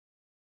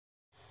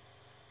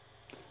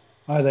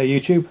Hi there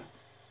YouTube,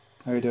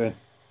 how you doing?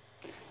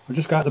 I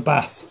just got out of the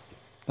bath,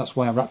 that's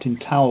why I'm wrapped in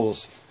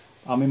towels.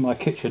 I'm in my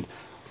kitchen,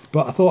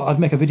 but I thought I'd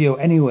make a video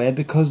anyway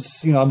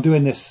because, you know, I'm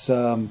doing this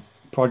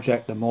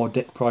project, the More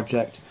Dick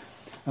project,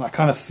 and I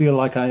kind of feel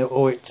like I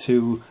owe it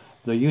to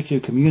the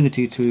YouTube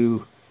community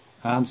to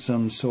earn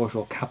some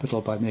social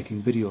capital by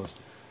making videos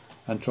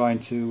and trying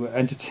to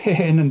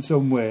entertain in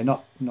some way.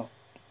 Not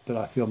that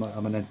I feel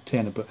I'm an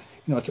entertainer, but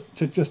you know,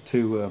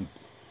 to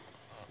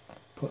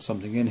put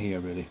something in here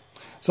really.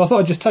 So I thought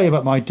I'd just tell you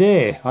about my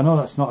day. I know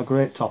that's not a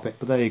great topic,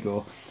 but there you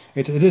go.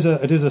 It is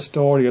a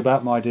story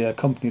about my day,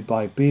 accompanied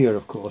by beer,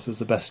 of course, as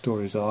the best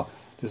stories are.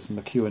 This is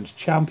McEwan's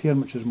Champion,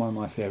 which is one of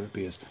my favourite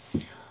beers.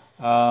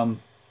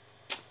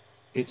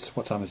 It's,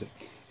 what time is it?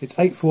 It's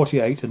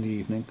 8:48 in the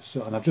evening,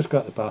 so, and I've just got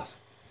out of the bath.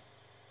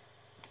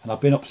 And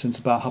I've been up since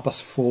about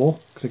 4:30,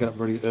 because I get up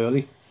really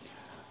early.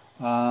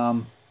 So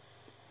I'm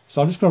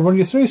just going to run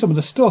you through some of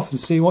the stuff and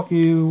see what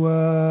you...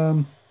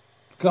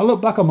 Cause I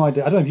look back on my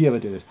day, I don't know if you ever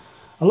do this.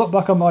 I look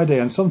back on my day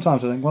and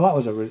sometimes I think, well, that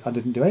was I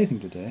didn't do anything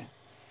today.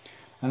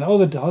 And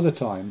other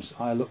times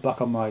I look back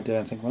on my day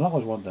and think, well, that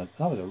was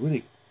a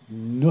really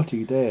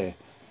nutty day.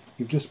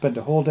 You've just spent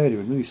a whole day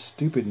doing really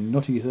stupid,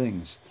 nutty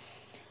things.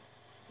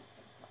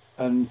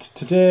 And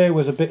today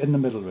was a bit in the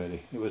middle,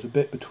 really. It was a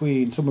bit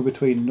somewhere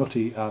between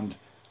nutty and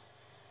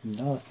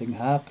nothing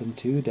happened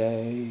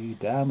today,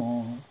 damn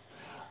all.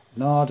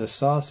 Not a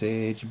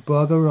sausage,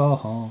 bugger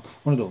all.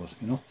 One of those,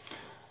 you know.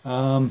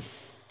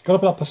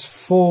 Got up at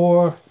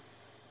 4:30.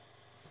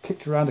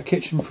 Kicked around the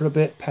kitchen for a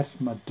bit, petted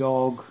my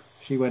dog.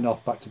 She went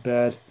off back to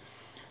bed,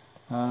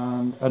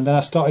 and then I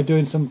started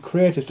doing some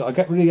creative stuff. I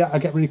get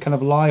really kind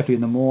of lively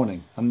in the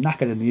morning. I'm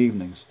knackered in the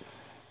evenings,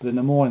 but in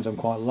the mornings I'm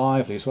quite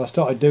lively. So I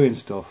started doing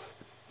stuff.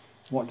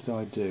 What did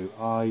I do?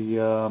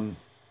 I'll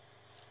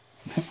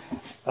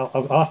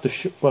have to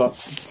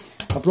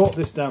I brought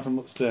this down from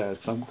upstairs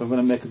because I'm going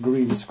to make a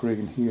green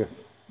screen here,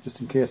 just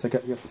in case I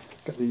get the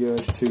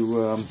urge to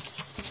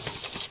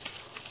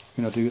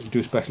you know,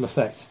 do special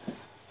effects.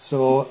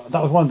 So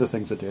that was one of the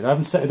things I did. I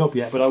haven't set it up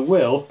yet, but I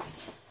will.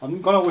 I'm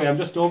gone away. I'm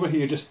just over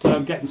here, just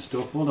getting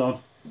stuff. Hold on.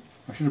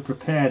 I should have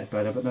prepared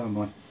better, but never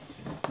mind.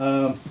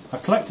 I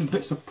collected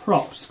bits of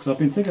props because I've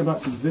been thinking about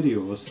some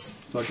videos.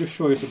 So I'll just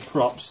show you some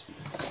props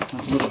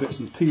and some other bits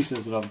and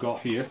pieces that I've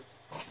got here.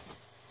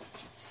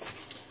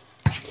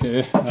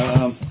 Okay.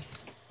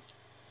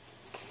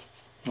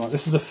 Right.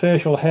 This is a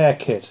facial hair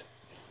kit.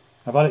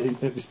 I've had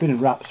it. It's been in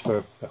wraps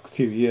for a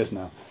few years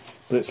now.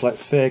 But it's like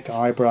fake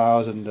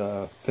eyebrows and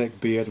fake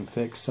beard and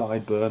fake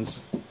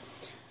sideburns.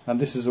 And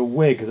this is a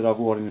wig that I've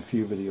worn in a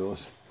few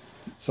videos.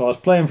 So I was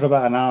playing for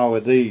about an hour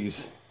with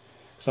these.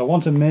 So I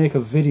want to make a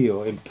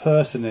video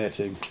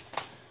impersonating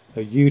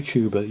a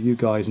YouTuber that you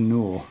guys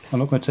know. I'm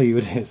not going to tell you who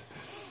it is.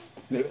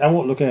 I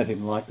won't look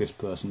anything like this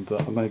person,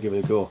 but I'm going to give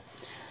it a go.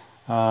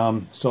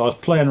 So I was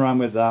playing around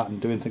with that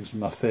and doing things with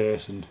my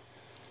face and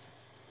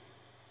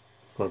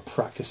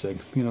practicing.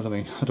 You know what I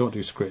mean? I don't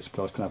do scripts, but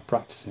I was kind of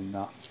practicing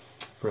that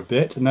for a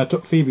bit, and I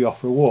took Phoebe off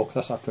for a walk.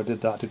 That's after I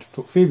did that. I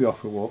took Phoebe off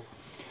for a walk,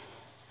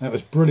 and it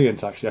was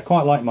brilliant actually. I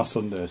quite like my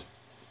Sundays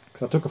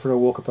because I took her for a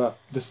walk about.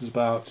 This is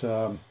about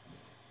because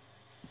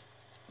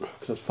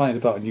I was finding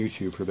about on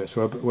YouTube for a bit,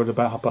 so we're at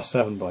about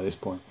 7:30 by this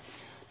point.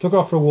 Took her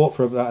off for a walk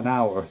for about an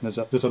hour. And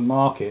there's a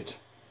market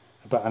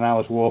about an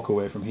hour's walk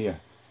away from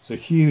here. It's a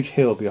huge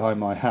hill behind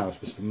my house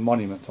with some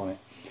monuments on it,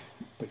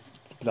 but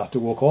I have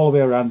to walk all the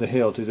way around the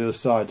hill to the other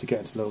side to get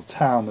into a little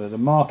town where there's a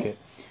market.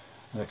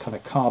 A kind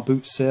of car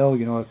boot sale,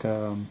 you know, like I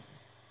don't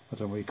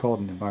know what you call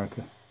them in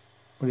America.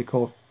 What do you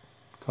call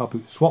car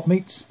boot? Swap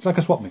meets? It's like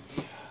a swap meet.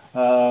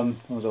 One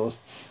of those.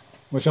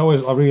 Which I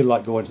really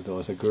like going to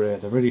those. They're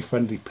great. They're really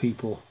friendly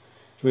people.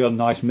 It's a real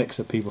nice mix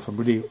of people, from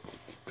really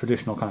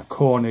traditional kind of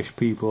Cornish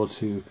people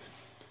to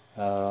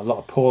a lot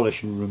of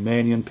Polish and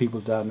Romanian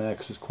people down there,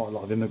 because there's quite a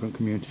lot of immigrant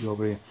communities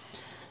over here.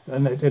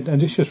 And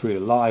it's just really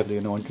lively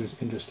and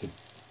interesting.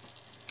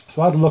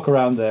 So I had a look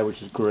around there,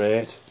 which is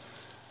great.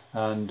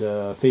 And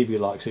Phoebe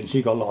likes it, and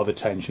she got a lot of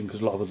attention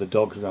because a lot of other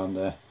dogs around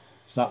there,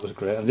 so that was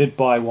great. I did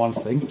buy one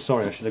thing,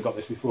 sorry I should have got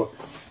this before,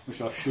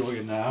 which I'll show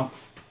you now.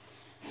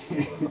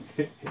 This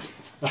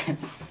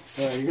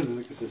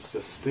is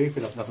just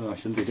stupid. I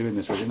shouldn't be doing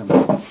this really.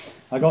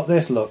 I got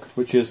this, look,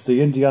 which is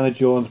the Indiana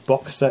Jones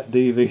box set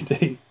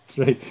DVD.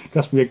 It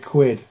cost me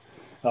 £1.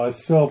 I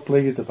was so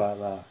pleased about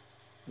that,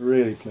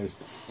 really pleased.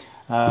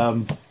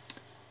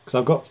 Because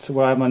I've got to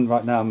where I'm in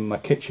right now in my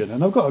kitchen,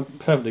 and I've got a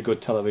perfectly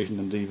good television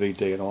and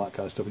DVD and all that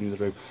kind of stuff in the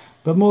room,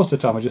 but most of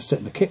the time I just sit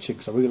in the kitchen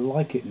because I really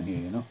like it in here,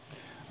 you know.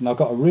 And I've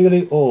got a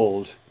really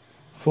old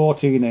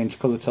 14-inch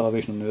colour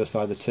television on the other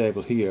side of the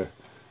table here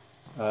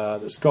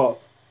that's got,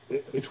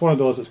 it's one of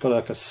those that's got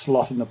like a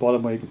slot in the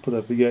bottom where you can put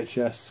a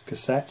VHS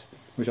cassette,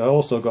 which I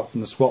also got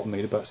from the swap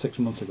meet about 6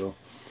 months ago.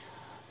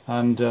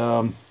 And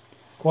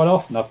quite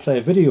often I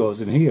play videos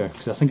in here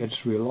because I think I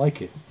just really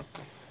like it.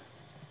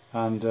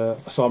 And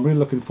so I'm really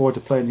looking forward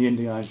to playing the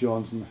Indiana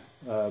Jones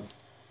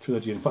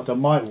trilogy. In fact, I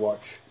might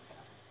watch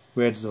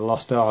Raiders of the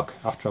Lost Ark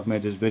after I've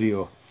made this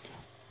video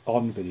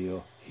on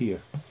video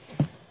here.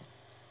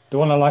 the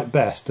one I like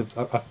best, the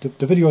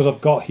videos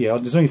I've got here,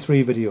 there's only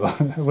 3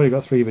 videos, I've only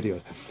got 3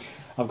 videos.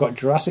 I've got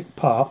Jurassic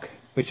Park,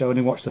 which I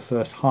only watched the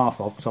first half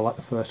of, because I like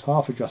the first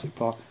half of Jurassic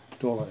Park, I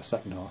don't like the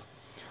second half.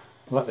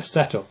 I like the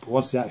setup, but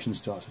once the action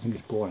starts I think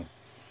it's boring.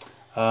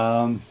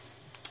 I've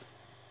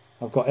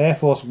got Air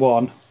Force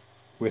One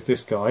with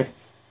this guy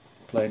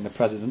playing the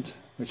president,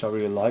 which I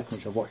really like,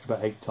 which I've watched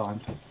about 8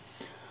 times.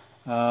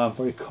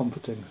 Very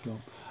comforting film.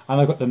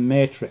 And I've got The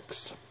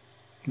Matrix,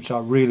 which I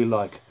really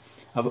like.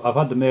 I've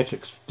had The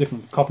Matrix,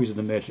 different copies of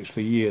The Matrix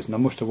for years, and I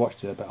must have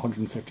watched it about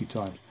 150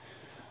 times.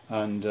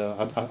 And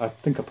I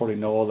think I probably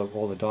know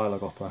all the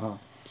dialogue off by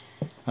heart.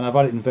 And I've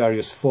had it in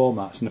various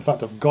formats, and in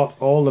fact I've got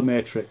all The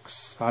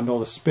Matrix and all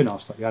the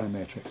spin-offs, like the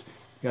Animatrix,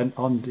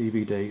 on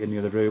DVD in the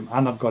other room,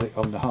 and I've got it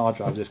on the hard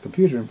drive of this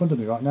computer in front of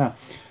me right now.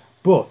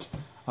 But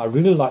I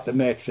really like The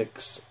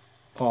Matrix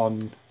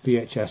on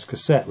VHS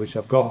cassette, which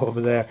I've got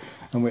over there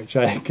and which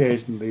I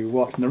occasionally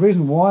watch. And the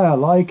reason why I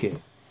like it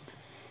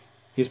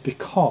is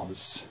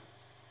because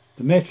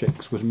The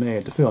Matrix was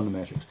made, the film The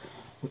Matrix,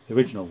 the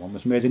original one,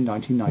 was made in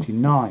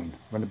 1999,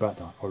 around about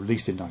that, or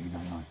released in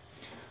 1999.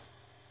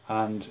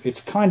 And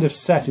it's kind of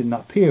set in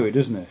that period,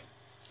 isn't it?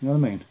 You know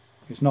what I mean?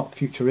 It's not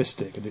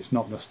futuristic and it's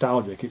not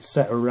nostalgic. It's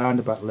set around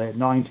about late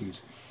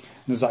 90s.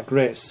 And there's that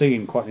great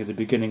scene quite near the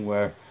beginning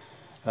where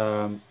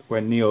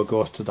Neo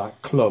goes to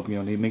that club, you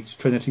know, and he meets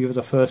Trinity for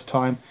the first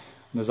time.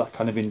 And there's that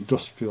kind of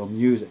industrial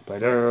music,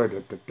 like, and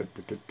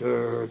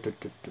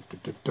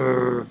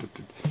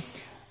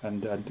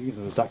you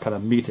know, there's that kind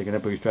of meeting, and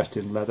everybody's dressed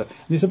in leather.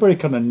 And it's a very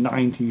kind of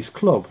 90s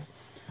club,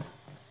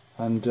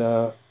 and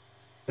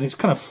it's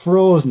kind of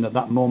frozen at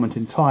that moment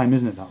in time,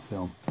 isn't it? That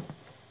film,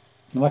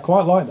 and I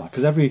quite like that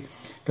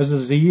because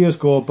as the years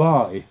go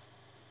by,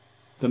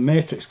 The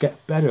Matrix gets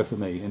better for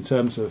me in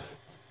terms of.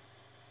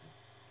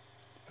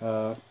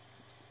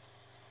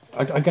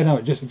 I get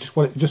out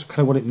just kind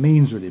of what it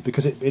means really,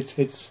 because it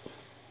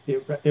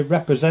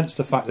represents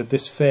the fact that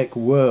this fake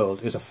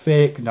world is a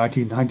fake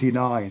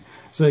 1999,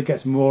 so it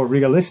gets more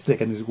realistic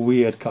in this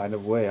weird kind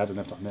of way. I don't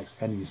know if that makes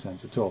any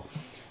sense at all,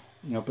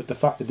 you know. But the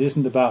fact that it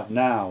isn't about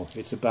now;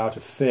 it's about a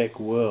fake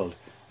world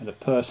and a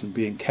person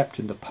being kept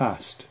in the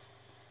past.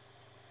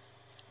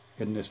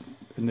 In this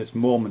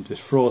moment, this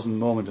frozen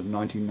moment of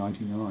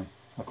 1999,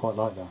 I quite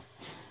like that.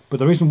 But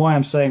the reason why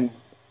I'm saying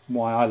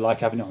why I like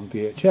having it on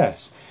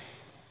VHS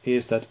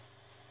is that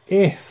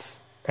if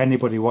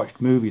anybody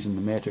watched movies in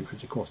The Matrix,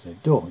 which of course they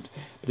don't,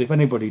 but if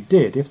anybody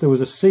did, if there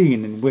was a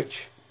scene in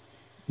which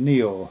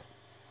Neo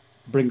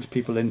brings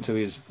people into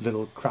his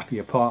little crappy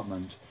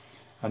apartment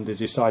and they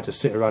decide to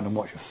sit around and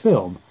watch a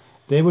film,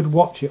 they would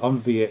watch it on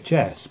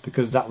VHS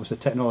because that was the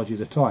technology of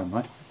the time,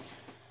 right?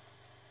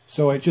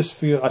 So it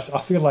just I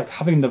feel like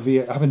having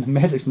the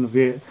Matrix on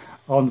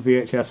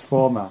VHS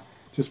format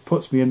just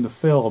puts me in the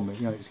film.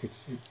 You know,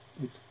 it's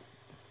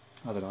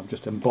I don't know, I'm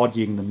just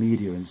embodying the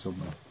media in some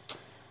way.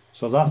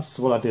 So that's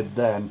what I did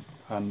then,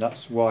 and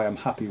that's why I'm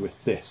happy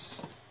with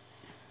this.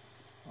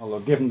 Although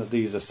given that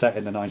these are set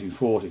in the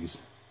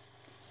 1940s,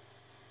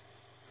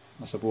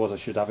 I suppose I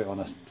should have it on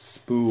a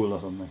spool or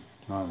something.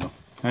 I don't know.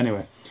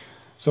 Anyway,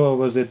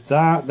 so I did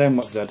that. Then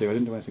what did I do? I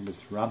didn't do anything with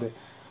this rabbit.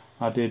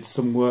 I did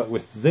some work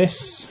with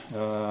this,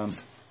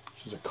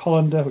 which is a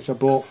colander which I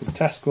bought from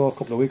Tesco a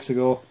couple of weeks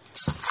ago.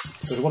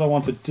 Because what I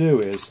want to do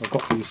is, I've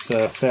got these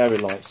fairy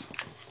lights,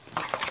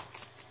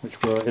 which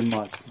were in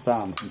my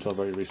van until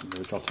very recently,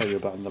 which I'll tell you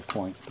about another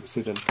point. But see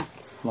the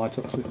light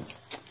up to it?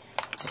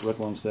 Got red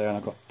ones there, and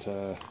I've got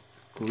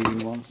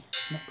green ones.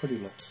 Not pretty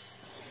look.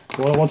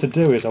 So what I want to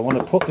do is I want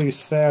to put these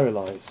fairy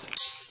lights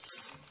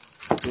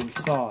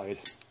inside.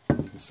 You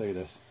can see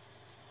this,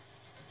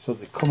 so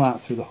that they come out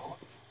through the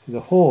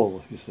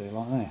hole. You see,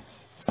 like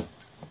this.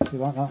 See,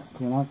 like that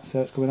coming out. See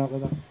how it's coming out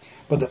like that.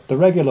 But the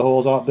regular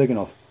holes aren't big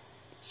enough,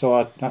 so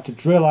I had to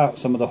drill out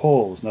some of the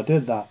holes, and I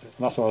did that. And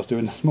that's what I was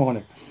doing this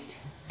morning.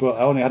 But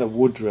I only had a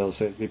wood drill,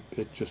 so it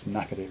just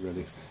knackered it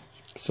really.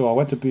 So I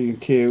went to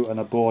B&Q and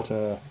I bought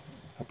a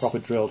proper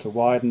drill to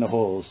widen the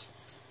holes,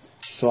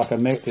 so I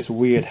can make this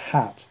weird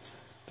hat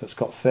that's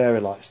got fairy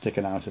lights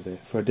sticking out of it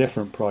for a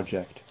different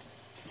project.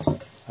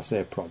 I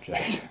say a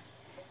project.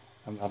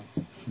 I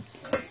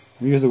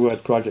use the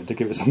word project to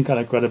give it some kind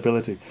of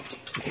credibility.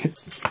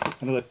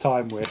 Another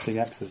time-wasting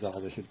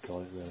exercise, I should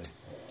call it really.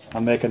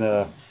 I'm making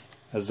a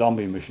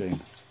zombie machine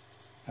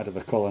out of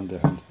a colander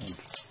and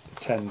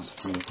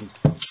tens.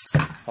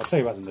 I'll tell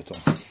you about them later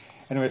on.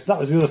 Anyway, so that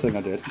was the other thing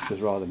I did, which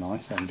was rather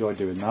nice. I enjoyed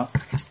doing that.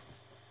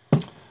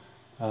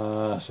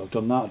 So I've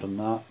done that,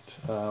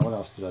 what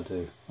else did I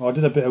do? Oh, I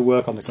did a bit of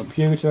work on the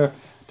computer,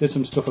 did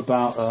some stuff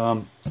about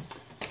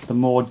the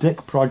More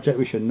Dick project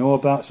we should know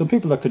about. Some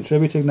people are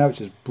contributing now,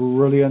 which is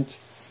brilliant.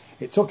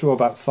 It's up to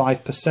about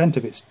 5%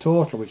 of its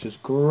total, which is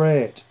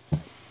great.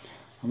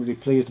 I'm really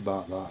pleased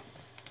about that.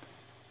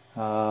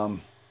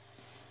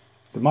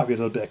 There might be a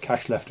little bit of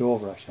cash left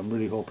over actually, I'm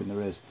really hoping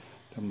there is.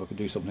 Then we could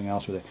do something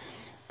else with it.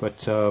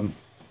 But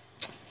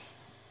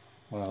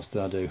what else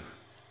did I do?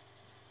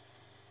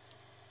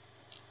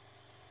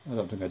 I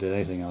don't think I did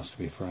anything else, to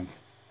be frank.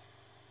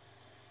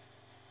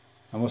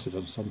 I must have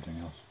done something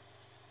else.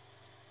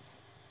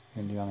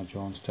 Indiana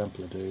Jones,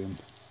 Temple of Doom.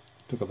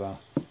 Took a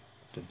bath.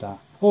 Did that.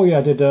 Oh yeah,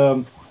 I did.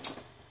 Oh,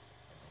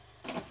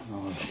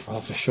 I'll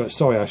have to show it.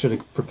 Sorry, I should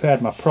have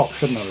prepared my prop,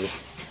 shouldn't I?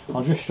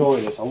 I'll just show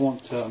you this. I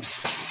won't.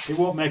 It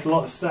won't make a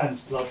lot of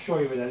sense, but I'll show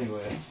you it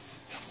anyway.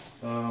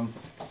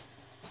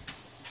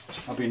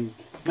 I've been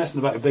messing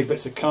about with big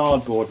bits of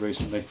cardboard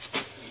recently.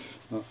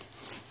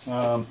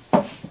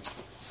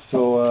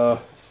 So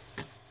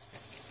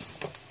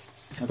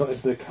I got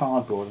this bit of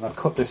cardboard and I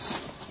cut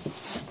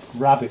this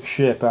rabbit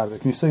shape out of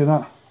it. Can you see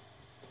that?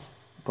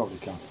 Probably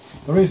can.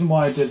 The reason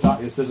why I did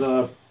that is there's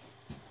a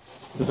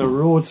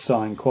road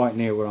sign quite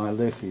near where I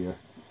live here.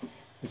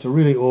 It's a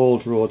really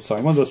old road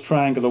sign, one of those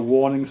triangular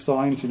warning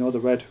signs, you know, the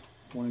red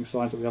warning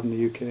signs that we have in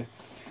the UK.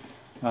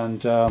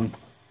 And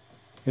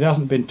it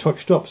hasn't been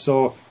touched up,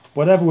 so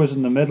whatever was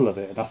in the middle of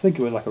it, and I think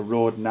it was like a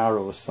road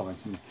narrow sign,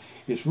 and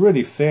it's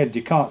really faded,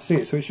 you can't see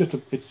it, so it's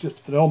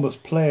just an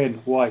almost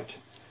plain white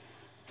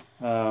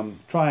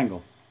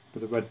triangle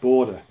with a red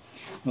border.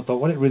 And I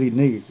thought what it really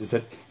needs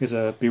is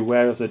a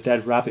beware of the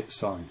dead rabbit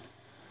sign.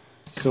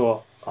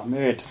 So I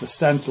made the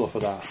stencil for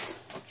that,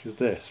 which is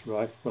this,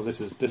 right? Well,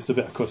 this is a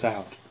bit cut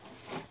out,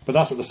 but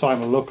that's what the sign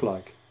will look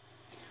like.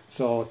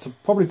 So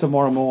probably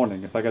tomorrow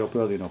morning, if I get up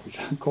early enough, which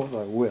I'm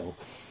confident I will,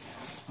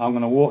 I'm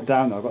going to walk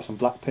down there. I've got some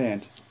black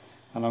paint,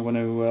 and I'm going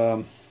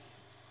to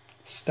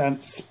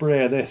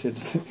spray this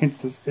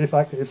into if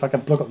I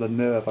can plug up the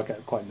nerve. I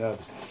get quite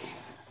nervous.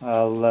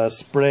 I'll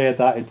spray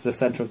that into the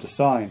centre of the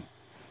sign,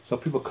 so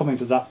people coming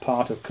to that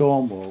part of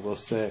Cornwall will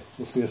see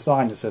a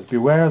sign that says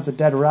 "Beware of the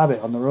dead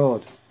rabbit on the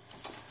road,"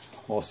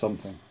 or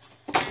something.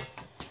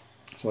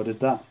 So I did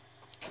that.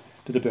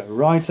 Did a bit of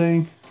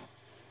writing.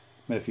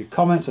 Made a few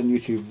comments on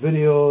YouTube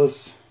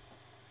videos.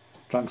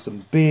 Drank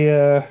some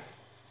beer.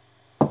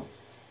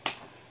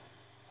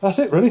 That's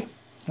it, really.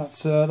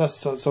 That's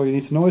all you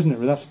need to know, isn't it?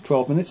 Really, that's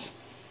 12 minutes.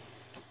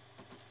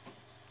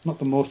 Not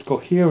the most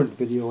coherent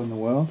video in the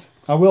world.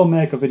 I will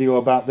make a video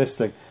about this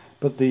thing,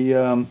 but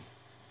the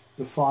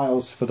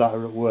files for that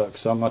are at work,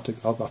 so I'll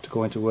have to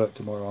go into work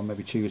tomorrow or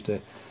maybe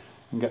Tuesday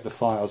and get the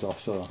files off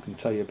so I can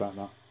tell you about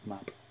that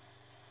map.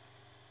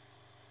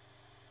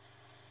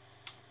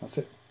 That's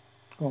it.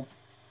 Go on.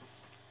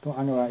 Don't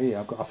hang around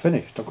here. I've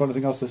finished. I've got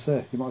nothing else to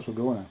say. You might as well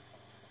go now.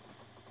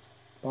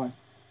 Bye.